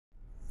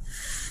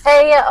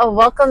Hey,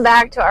 welcome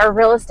back to our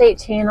real estate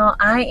channel.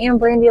 I am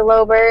Brandy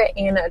Loeber,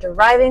 and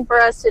driving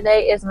for us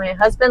today is my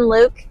husband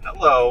Luke.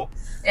 Hello.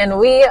 And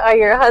we are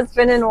your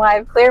husband and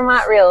wife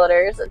Clermont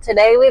realtors.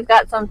 Today we've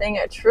got something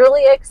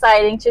truly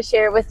exciting to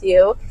share with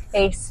you,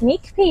 a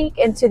sneak peek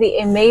into the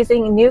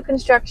amazing new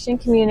construction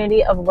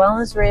community of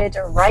Wellness Ridge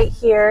right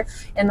here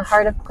in the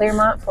heart of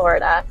Clermont,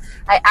 Florida.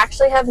 I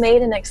actually have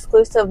made an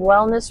exclusive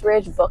Wellness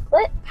Ridge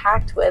booklet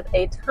packed with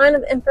a ton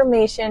of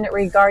information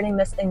regarding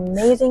this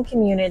amazing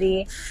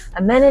community,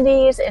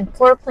 amenities, and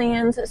floor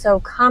plans.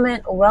 So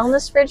comment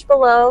Wellness Ridge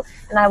below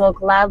and I will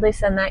gladly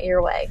send that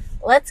your way.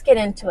 Let's get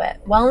into it.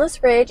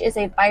 Wellness Ridge is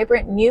a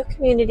vibrant new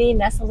community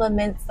nestled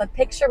amidst the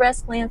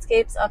picturesque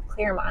landscapes of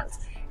Clermont.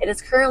 It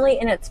is currently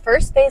in its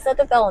first phase of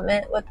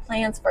development with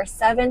plans for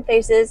 7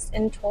 phases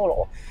in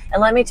total.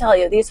 And let me tell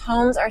you, these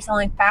homes are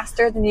selling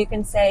faster than you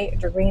can say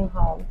dream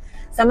home.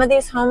 Some of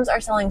these homes are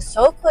selling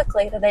so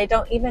quickly that they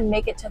don't even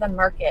make it to the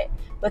market.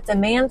 With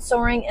demand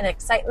soaring and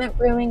excitement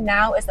brewing,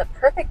 now is the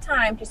perfect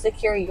time to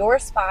secure your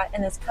spot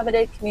in this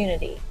coveted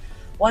community.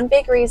 One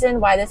big reason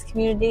why this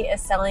community is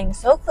selling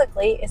so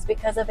quickly is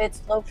because of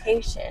its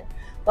location.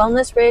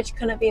 Wellness Ridge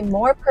couldn't be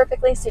more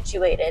perfectly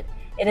situated.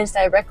 It is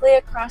directly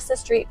across the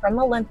street from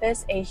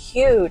Olympus, a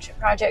huge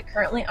project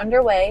currently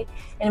underway,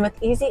 and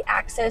with easy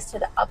access to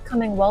the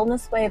upcoming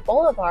Wellness Way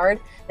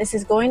Boulevard, this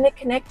is going to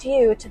connect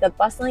you to the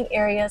bustling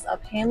areas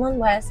of Hamlin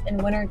West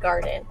and Winter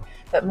Garden.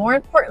 But more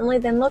importantly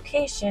than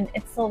location,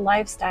 it's the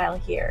lifestyle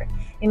here.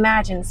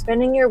 Imagine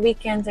spending your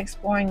weekends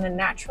exploring the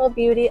natural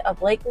beauty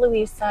of Lake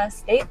Louisa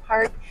State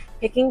Park,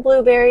 picking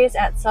blueberries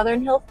at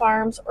Southern Hill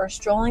Farms, or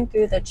strolling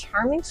through the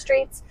charming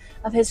streets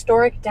of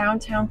historic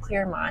downtown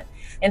Clermont.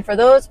 And for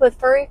those with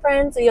furry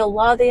friends, you'll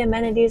love the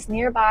amenities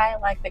nearby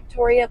like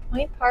Victoria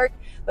Point Park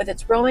with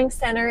its rowing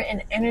center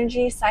and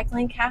energy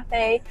cycling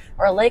cafe,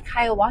 or Lake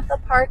Hiawatha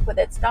Park with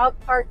its dog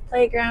park,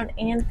 playground,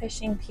 and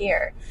fishing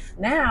pier.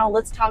 Now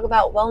let's talk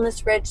about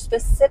Wellness Ridge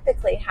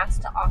specifically has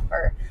to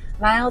offer.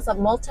 Miles of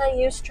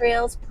multi-use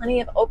trails, plenty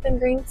of open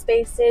green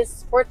spaces,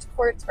 sports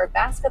courts for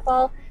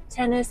basketball,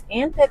 tennis,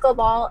 and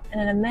pickleball,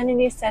 and an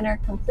amenity center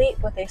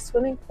complete with a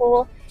swimming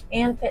pool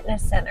and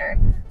fitness center.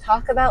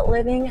 Talk about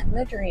living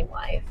the dream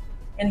life.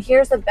 And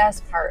here's the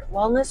best part.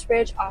 Wellness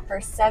Ridge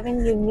offers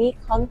 7 unique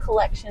home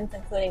collections,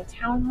 including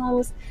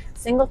townhomes,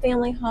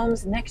 single-family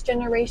homes,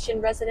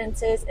 next-generation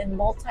residences, and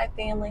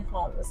multi-family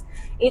homes.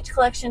 Each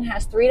collection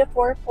has 3 to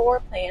 4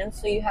 floor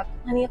plans, so you have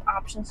plenty of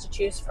options to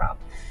choose from.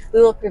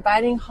 We will be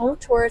providing home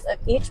tours of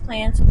each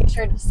plan, so be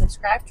sure to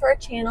subscribe to our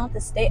channel to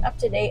stay up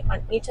to date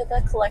on each of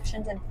the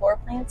collections and floor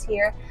plans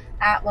here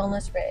at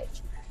Wellness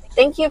Ridge.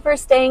 Thank you for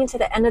staying to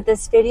the end of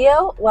this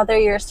video. Whether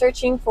you're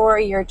searching for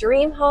your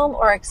dream home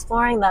or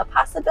exploring the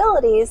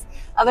possibilities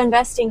of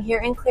investing here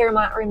in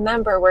Clermont,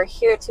 remember we're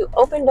here to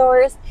open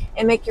doors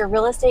and make your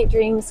real estate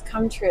dreams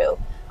come true.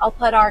 I'll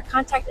put our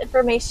contact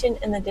information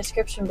in the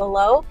description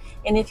below.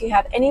 And if you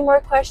have any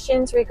more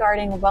questions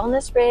regarding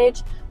Wellness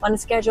Ridge, want to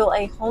schedule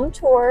a home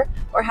tour,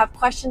 or have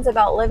questions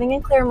about living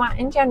in Clermont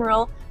in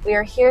general, we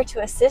are here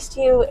to assist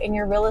you in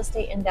your real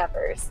estate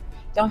endeavors.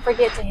 Don't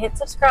forget to hit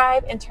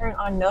subscribe and turn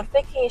on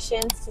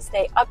notifications to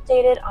stay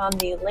updated on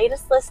the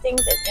latest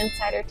listings and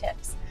insider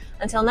tips.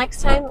 Until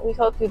next time, we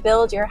hope you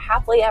build your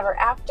happily ever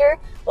after.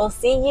 We'll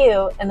see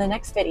you in the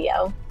next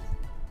video.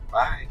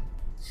 Bye.